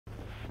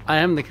I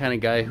am the kind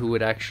of guy who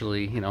would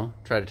actually, you know,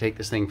 try to take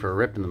this thing for a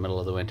rip in the middle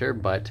of the winter,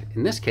 but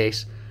in this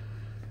case,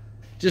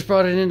 just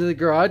brought it into the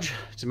garage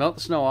to melt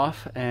the snow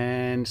off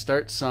and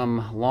start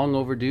some long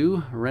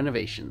overdue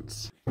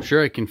renovations. I'm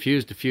sure I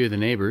confused a few of the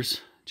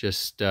neighbors,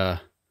 just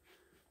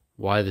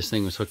why this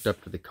thing was hooked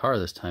up to the car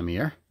this time of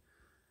year.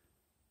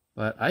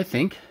 But I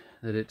think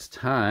that it's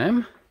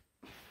time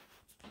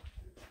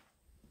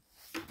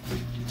to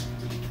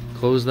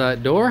close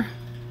that door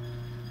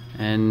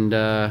and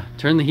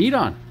turn the heat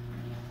on.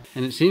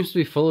 And it seems to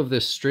be full of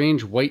this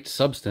strange white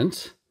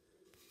substance.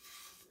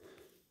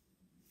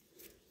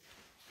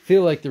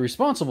 Feel like the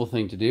responsible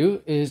thing to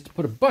do is to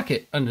put a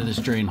bucket under this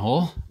drain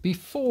hole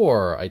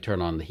before I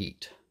turn on the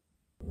heat.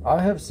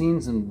 I have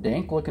seen some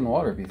dank looking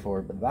water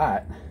before, but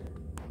that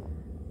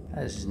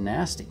is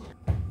nasty.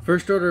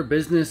 First order of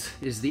business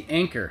is the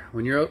anchor.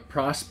 When you're out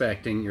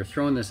prospecting, you're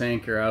throwing this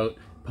anchor out,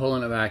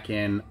 pulling it back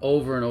in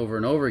over and over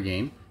and over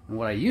again. And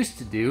what I used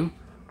to do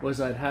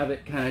was I'd have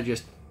it kind of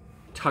just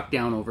tucked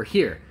down over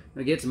here.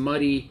 When it gets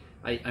muddy,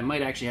 I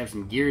might actually have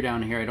some gear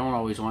down here. I don't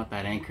always want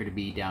that anchor to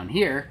be down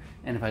here.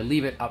 And if I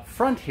leave it up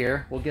front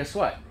here, well, guess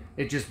what?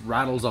 It just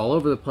rattles all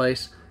over the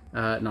place.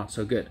 Not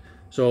so good.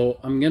 So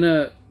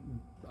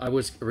I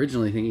was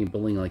originally thinking of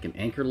building like an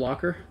anchor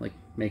locker, like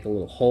make a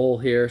little hole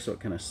here so it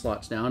kind of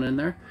slots down in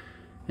there.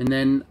 And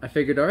then I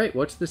figured, all right,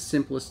 what's the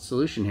simplest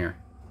solution here?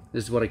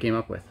 This is what I came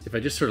up with. If I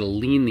just sort of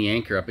lean the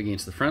anchor up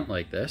against the front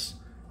like this,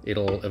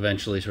 it'll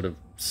eventually sort of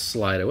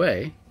slide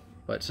away.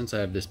 But since I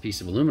have this piece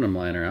of aluminum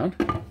lying around,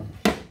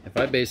 if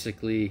I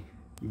basically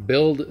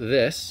build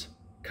this,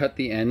 cut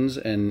the ends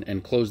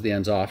and close the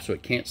ends off so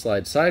it can't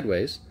slide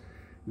sideways,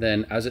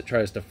 then as it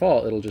tries to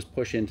fall, it'll just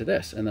push into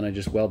this. And then I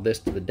just weld this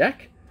to the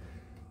deck,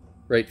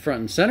 right front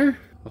and center.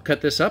 I'll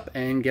cut this up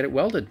and get it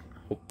welded.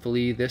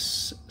 Hopefully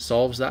this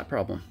solves that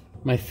problem.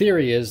 My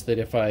theory is that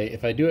if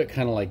I do it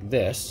kind of like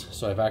this,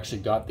 so I've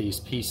actually got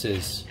these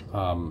pieces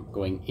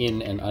going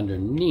in and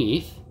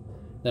underneath,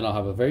 then I'll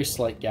have a very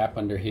slight gap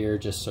under here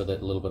just so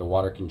that a little bit of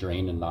water can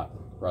drain and not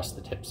rust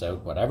the tips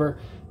out, whatever.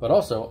 But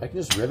also I can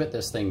just rivet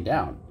this thing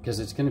down because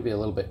it's going to be a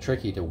little bit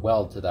tricky to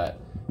weld to that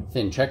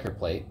thin checker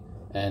plate.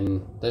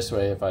 And this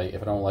way, if I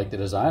don't like the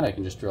design, I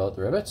can just drill out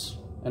the rivets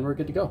and we're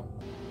good to go.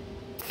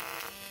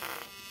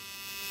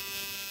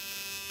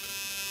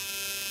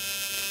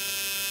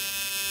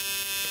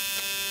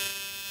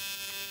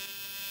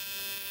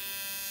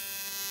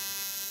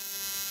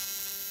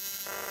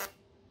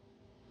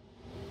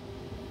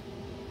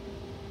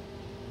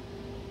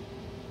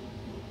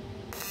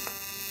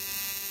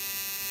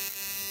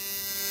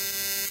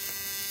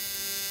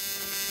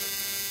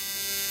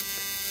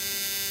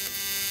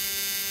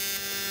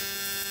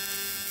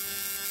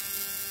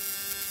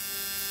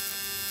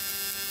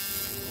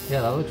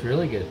 Yeah, that looks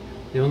really good.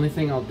 The only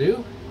thing I'll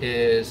do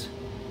is,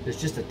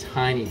 there's just a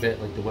tiny bit,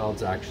 like the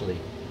weld's actually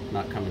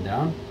not coming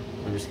down.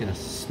 I'm just gonna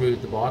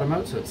smooth the bottom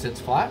out so it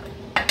sits flat.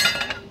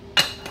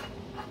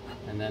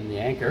 And then the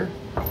anchor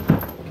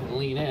can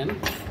lean in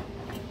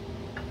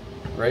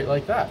right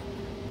like that.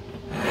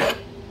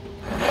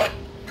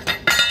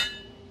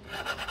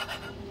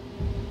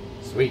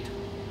 Sweet.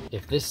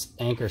 If this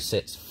anchor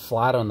sits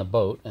flat on the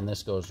boat and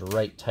this goes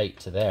right tight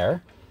to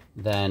there,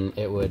 then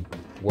it would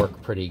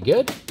work pretty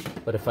good.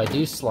 But if I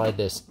do slide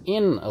this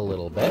in a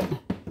little bit,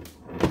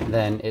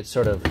 then it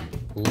sort of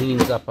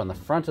leans up on the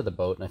front of the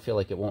boat and I feel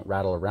like it won't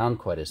rattle around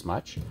quite as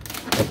much.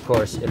 Of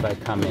course, if I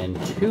come in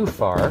too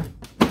far,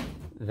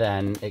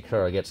 then it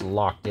sort of gets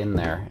locked in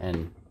there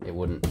and it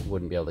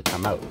wouldn't be able to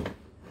come out.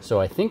 So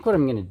I think what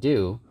I'm going to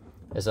do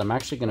is I'm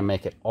actually going to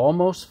make it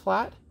almost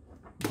flat,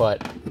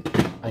 but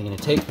I'm going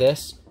to take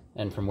this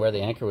and from where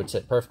the anchor would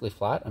sit perfectly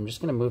flat, I'm just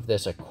going to move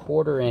this a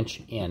 1/4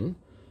 inch in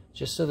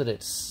just so that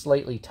it's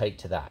slightly tight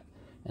to that.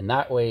 And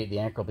that way the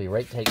anchor will be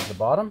right tight to the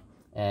bottom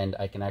and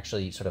I can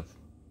actually sort of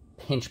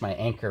pinch my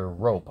anchor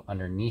rope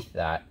underneath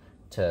that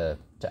to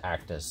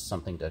act as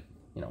something to,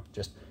 you know,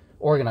 just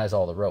organize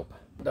all the rope.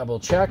 Double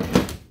check.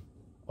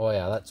 Oh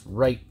yeah, that's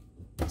right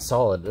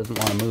solid. It doesn't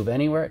want to move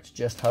anywhere. It's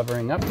just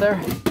hovering up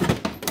there.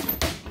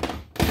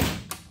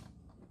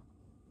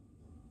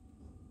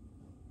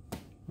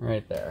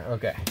 Right there.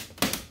 Okay.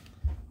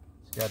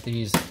 So got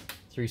these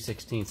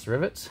 3/16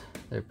 rivets.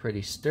 They're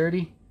pretty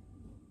sturdy.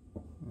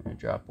 I'm going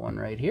to drop one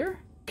right here.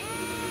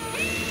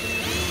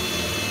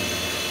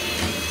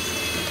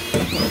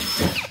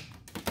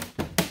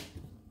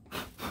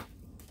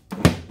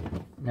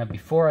 Now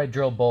before I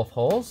drill both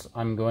holes,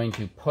 I'm going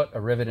to put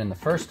a rivet in the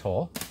first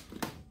hole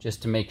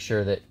just to make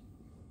sure that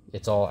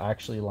it's all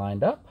actually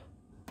lined up.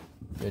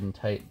 Good and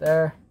tight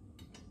there.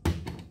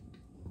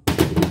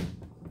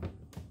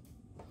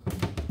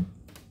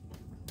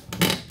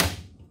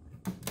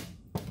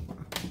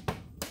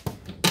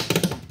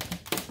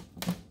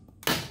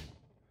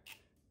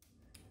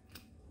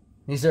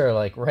 These are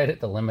like right at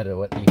the limit of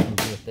what you can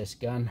do with this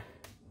gun.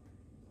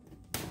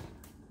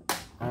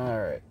 All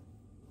right.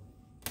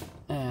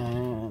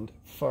 And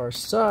far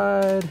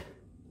side.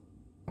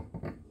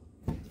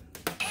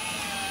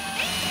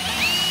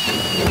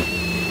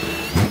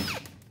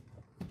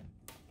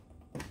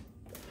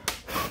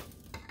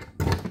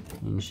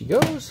 And she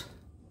goes.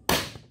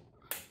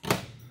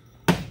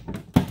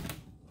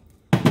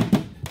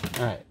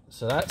 All right,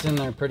 so that's in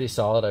there pretty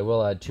solid. I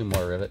will add 2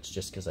 more rivets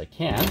just because I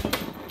can.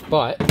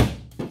 But,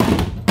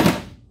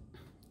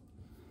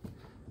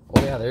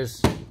 oh yeah,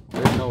 there's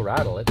no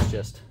rattle. It's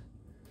just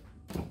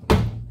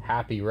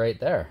happy right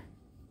there.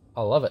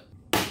 I love it.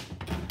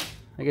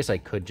 I guess I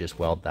could just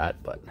weld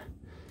that, but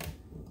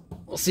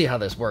we'll see how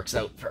this works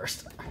out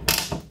first.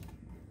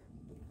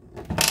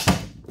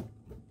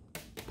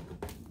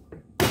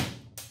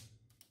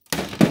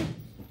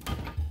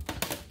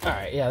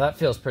 Alright, yeah, that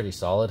feels pretty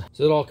solid.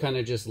 So it all kind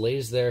of just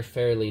lays there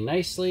fairly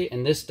nicely,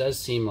 and this does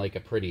seem like a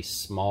pretty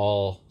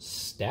small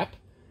step,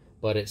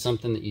 but it's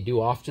something that you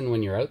do often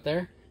when you're out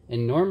there.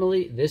 And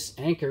normally this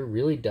anchor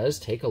really does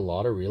take a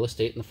lot of real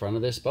estate in the front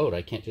of this boat.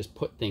 I can't just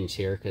put things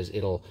here because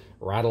it'll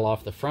rattle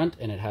off the front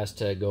and it has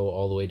to go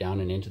all the way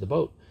down and into the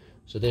boat.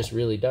 So this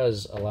really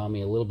does allow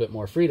me a little bit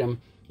more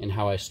freedom in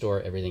how I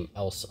store everything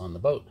else on the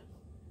boat.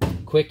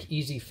 Quick,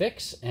 easy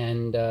fix,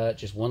 and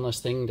just one less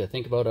thing to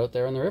think about out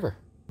there on the river.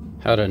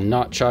 How to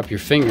not chop your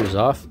fingers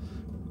off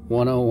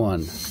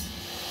 101.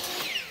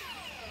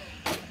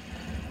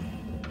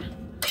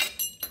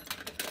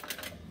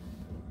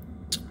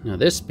 Now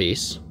this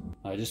piece,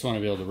 I just want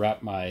to be able to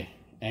wrap my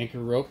anchor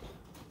rope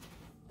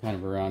kind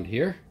of around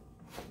here,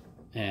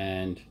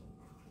 and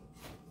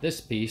this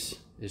piece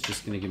is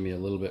just going to give me a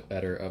little bit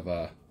better of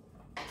a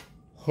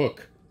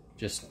hook,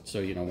 just so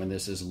you know when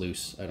this is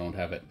loose I don't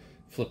have it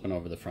flipping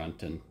over the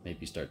front and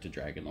maybe start to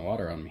drag in the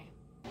water on me.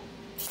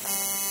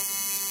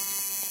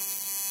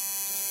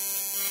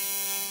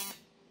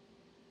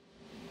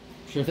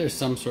 I'm sure there's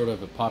some sort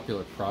of a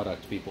popular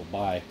product people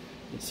buy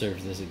that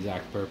serves this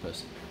exact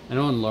purpose. I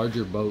know on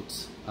larger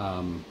boats,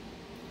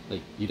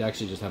 like you'd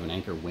actually just have an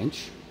anchor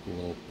winch, a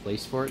little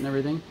place for it and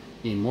everything.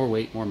 Gain more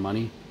weight, more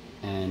money,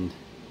 and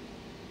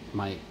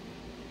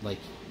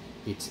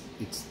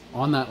it's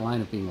on that line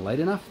of being light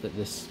enough that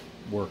this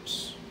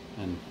works,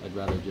 and I'd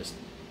rather just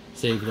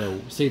save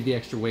the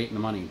extra weight and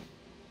the money.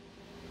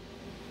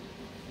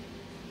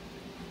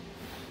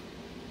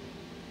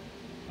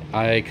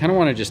 I kind of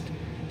want to just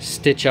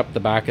stitch up the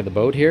back of the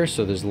boat here,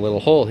 so there's a little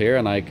hole here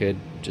and I could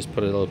just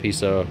put a little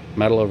piece of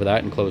metal over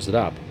that and close it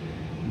up.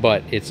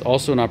 But it's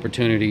also an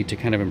opportunity to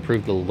kind of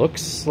improve the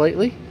looks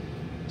slightly.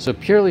 So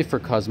purely for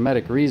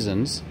cosmetic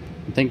reasons,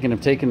 I'm thinking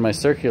of taking my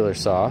circular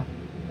saw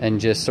and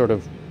just sort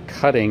of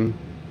cutting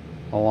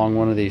along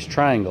one of these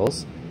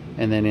triangles,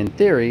 and then in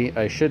theory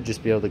I should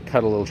just be able to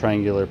cut a little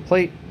triangular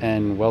plate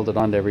and weld it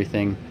onto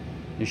everything.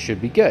 It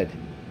should be good.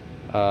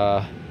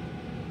 At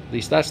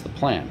least that's the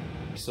plan.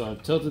 So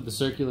I've tilted the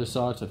circular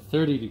saw to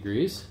 30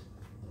 degrees,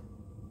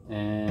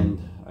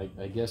 and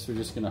I guess we're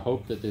just going to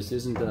hope that this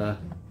isn't a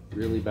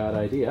really bad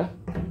idea.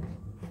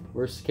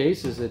 Worst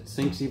case is it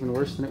sinks even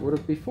worse than it would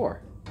have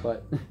before,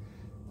 but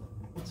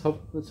let's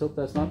hope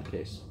that's not the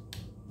case.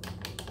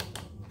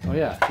 Oh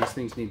yeah, these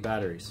things need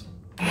batteries.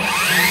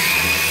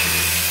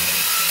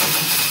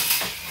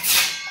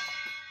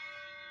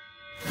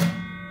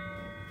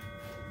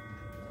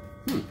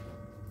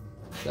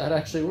 That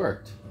actually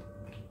worked.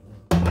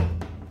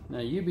 Now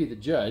you be the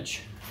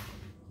judge,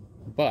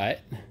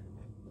 but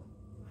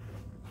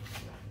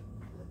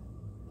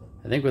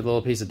I think with a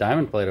little piece of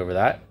diamond plate over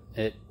that,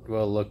 it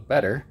will look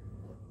better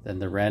than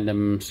the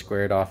random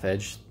squared off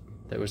edge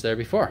that was there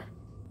before.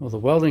 Well, the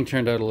welding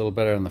turned out a little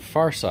better on the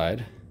far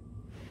side,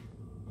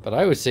 but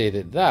I would say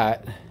that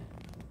that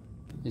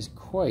is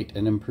quite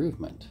an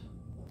improvement.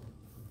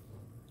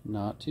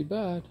 Not too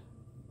bad.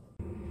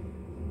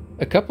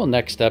 A couple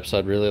next steps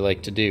I'd really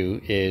like to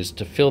do is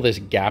to fill this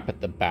gap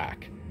at the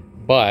back.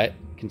 But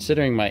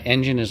considering my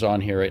engine is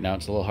on here right now,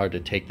 it's a little hard to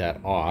take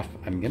that off.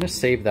 I'm going to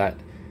save that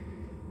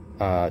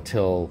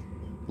till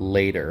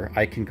later.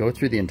 I can go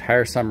through the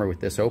entire summer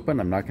with this open.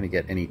 I'm not going to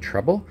get any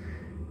trouble.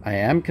 I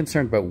am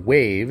concerned about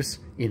waves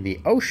in the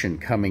ocean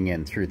coming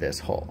in through this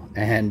hole.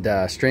 And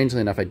strangely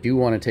enough, I do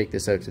want to take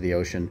this out to the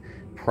ocean.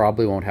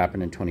 Probably won't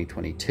happen in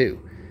 2022.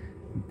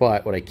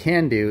 But what I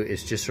can do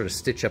is just sort of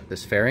stitch up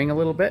this fairing a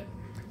little bit.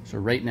 So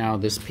right now,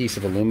 this piece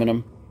of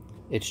aluminum,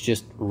 it's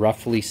just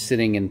roughly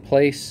sitting in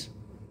place.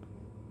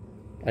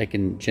 I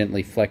can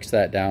gently flex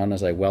that down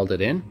as I weld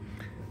it in.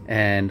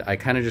 And I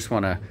kind of just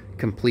want to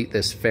complete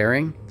this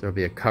fairing. There'll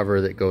be a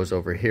cover that goes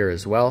over here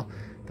as well.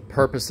 The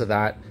purpose of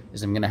that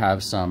is I'm going to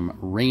have some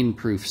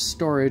rainproof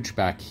storage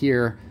back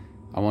here.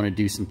 I want to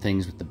do some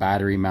things with the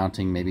battery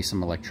mounting, maybe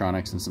some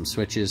electronics and some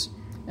switches.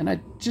 And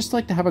I'd just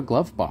like to have a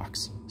glove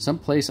box.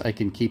 Someplace I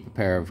can keep a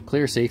pair of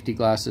clear safety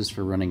glasses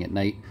for running at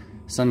night,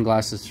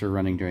 sunglasses for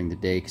running during the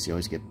day because you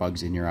always get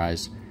bugs in your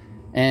eyes,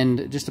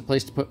 and just a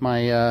place to put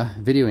my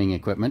videoing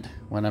equipment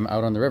when I'm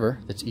out on the river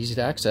that's easy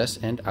to access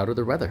and out of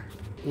the weather.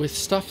 With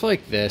stuff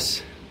like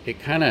this, it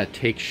kind of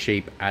takes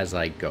shape as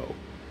I go.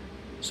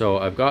 So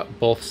I've got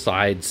both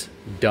sides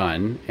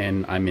done,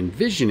 and I'm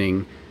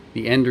envisioning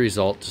the end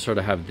result to sort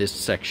of have this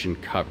section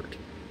covered.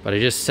 But I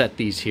just set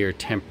these here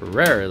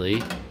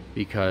temporarily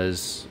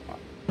because,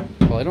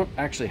 well, I don't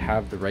actually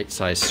have the right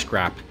size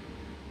scrap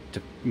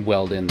to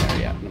weld in there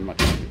yet. I'm not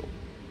going to go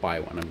buy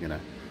one. I'm going to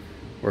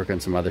work on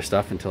some other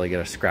stuff until I get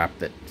a scrap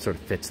that sort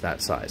of fits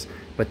that size.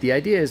 But the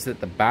idea is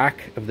that the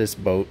back of this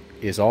boat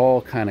is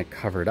all kind of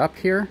covered up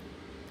here,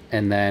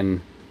 and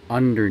then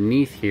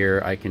underneath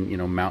here I can, you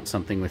know, mount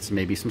something with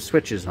maybe some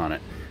switches on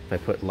it if I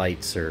put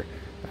lights, or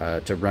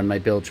to run my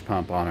bilge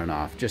pump on and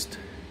off, just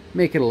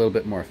make it a little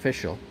bit more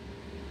official.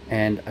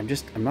 And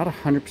I'm not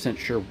 100%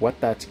 sure what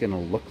that's going to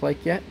look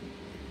like yet.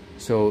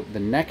 So the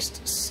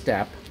next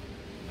step,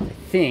 I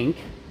think,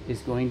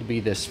 is going to be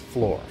this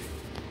floor.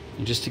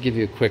 And just to give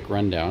you a quick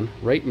rundown,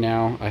 right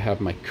now I have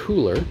my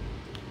cooler,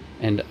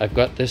 and I've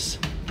got this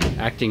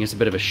acting as a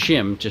bit of a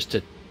shim just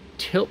to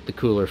tilt the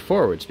cooler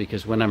forwards,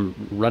 because when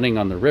I'm running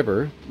on the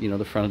river, you know,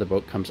 the front of the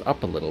boat comes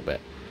up a little bit.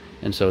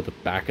 And so the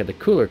back of the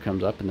cooler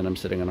comes up, and then I'm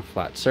sitting on a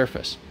flat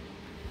surface.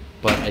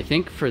 But I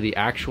think for the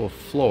actual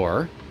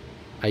floor,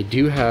 I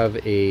do have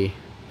a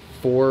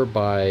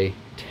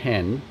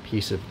 4x10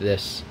 piece of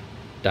this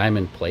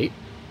diamond plate.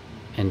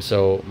 And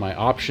so my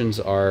options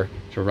are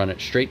to run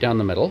it straight down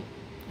the middle,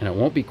 and it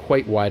won't be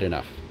quite wide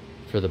enough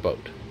for the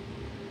boat.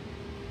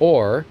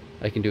 Or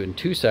I can do it in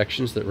 2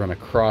 sections that run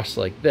across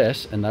like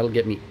this, and that'll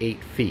get me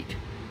 8 feet.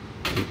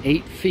 And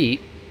 8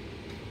 feet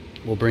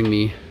will bring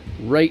me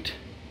right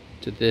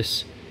to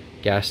this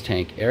gas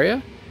tank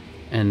area.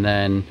 And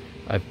then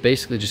I've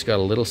basically just got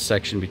a little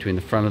section between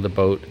the front of the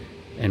boat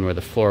and where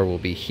the floor will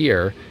be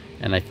here.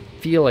 And I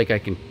feel like I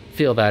can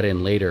fill that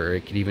in later, or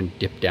it could even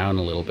dip down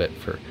a little bit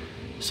for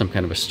some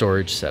kind of a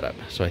storage setup.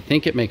 So I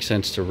think it makes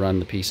sense to run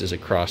the pieces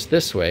across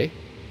this way.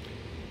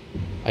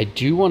 I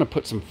do want to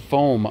put some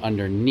foam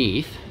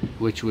underneath,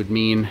 which would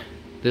mean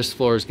this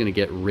floor is going to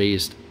get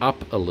raised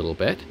up a little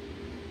bit,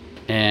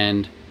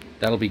 and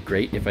that'll be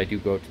great if I do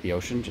go out to the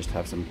ocean, just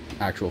have some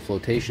actual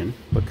flotation.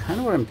 But kind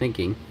of what I'm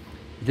thinking,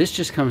 this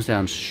just comes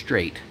down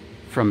straight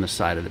from the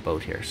side of the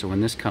boat here. So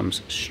when this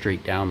comes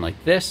straight down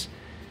like this,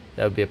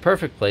 that would be a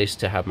perfect place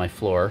to have my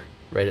floor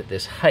right at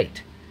this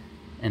height.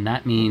 And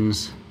that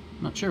means,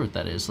 I'm not sure what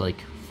that is,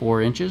 like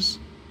 4 inches,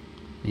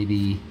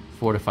 maybe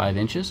 4 to 5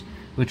 inches,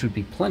 which would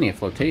be plenty of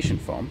flotation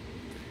foam.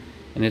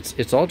 And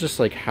it's all just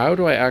like, how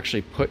do I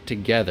actually put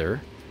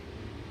together,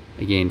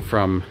 again,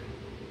 from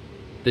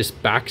this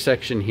back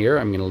section here,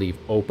 I'm gonna leave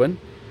open,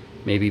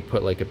 maybe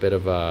put like a bit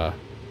of a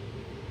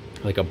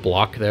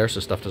block there so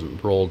stuff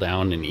doesn't roll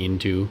down and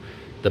into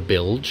the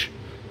bilge.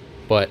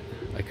 But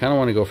I kind of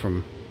want to go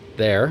from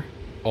there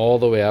all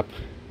the way up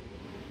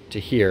to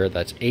here.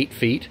 That's 8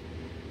 feet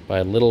by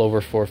a little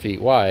over 4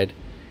 feet wide,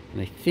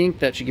 and I think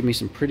that should give me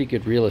some pretty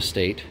good real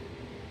estate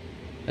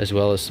as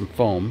well as some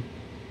foam.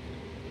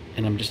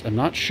 And I'm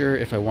not sure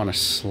if I want to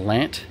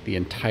slant the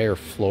entire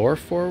floor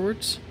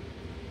forwards,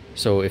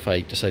 so if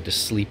I decide to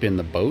sleep in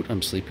the boat,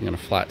 I'm sleeping on a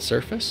flat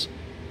surface,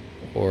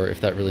 or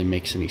if that really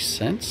makes any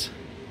sense.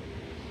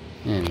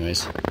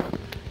 Anyways,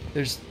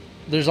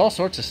 there's all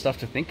sorts of stuff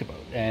to think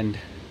about, and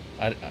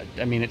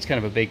I mean, it's kind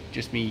of a big,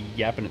 just me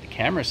yapping at the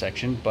camera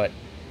section, but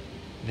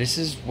this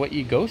is what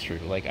you go through.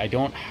 Like, I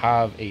don't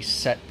have a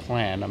set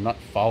plan. I'm not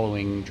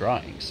following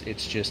drawings.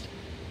 It's just,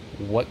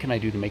 what can I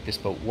do to make this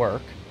boat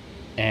work?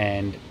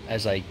 And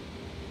as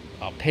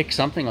I'll pick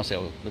something, I'll say,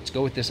 oh, let's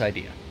go with this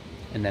idea.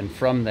 And then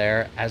from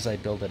there, as I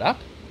build it up,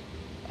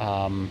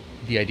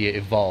 the idea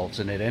evolves,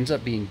 and it ends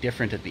up being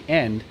different at the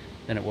end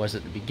than it was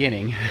at the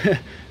beginning,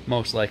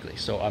 most likely.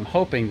 So I'm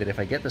hoping that if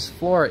I get this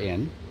floor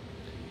in,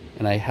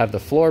 and I have the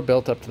floor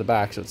built up to the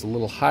back so it's a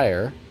little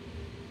higher,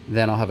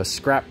 then I'll have a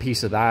scrap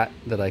piece of that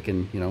I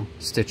can, you know,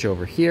 stitch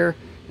over here,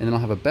 and then I'll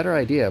have a better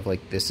idea of,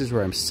 like, this is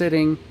where I'm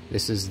sitting,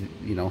 this is,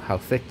 you know, how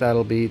thick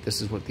that'll be,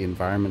 this is what the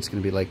environment's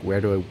going to be like, where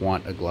do I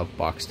want a glove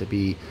box to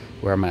be,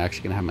 where am I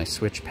actually going to have my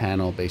switch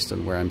panel based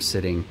on where I'm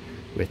sitting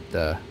with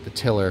the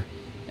tiller,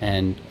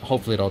 and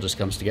hopefully it all just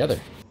comes together.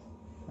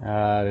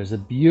 There's a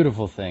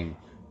beautiful thing.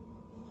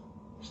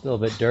 Still a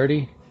bit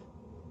dirty,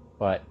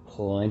 but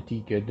plenty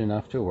good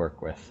enough to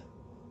work with.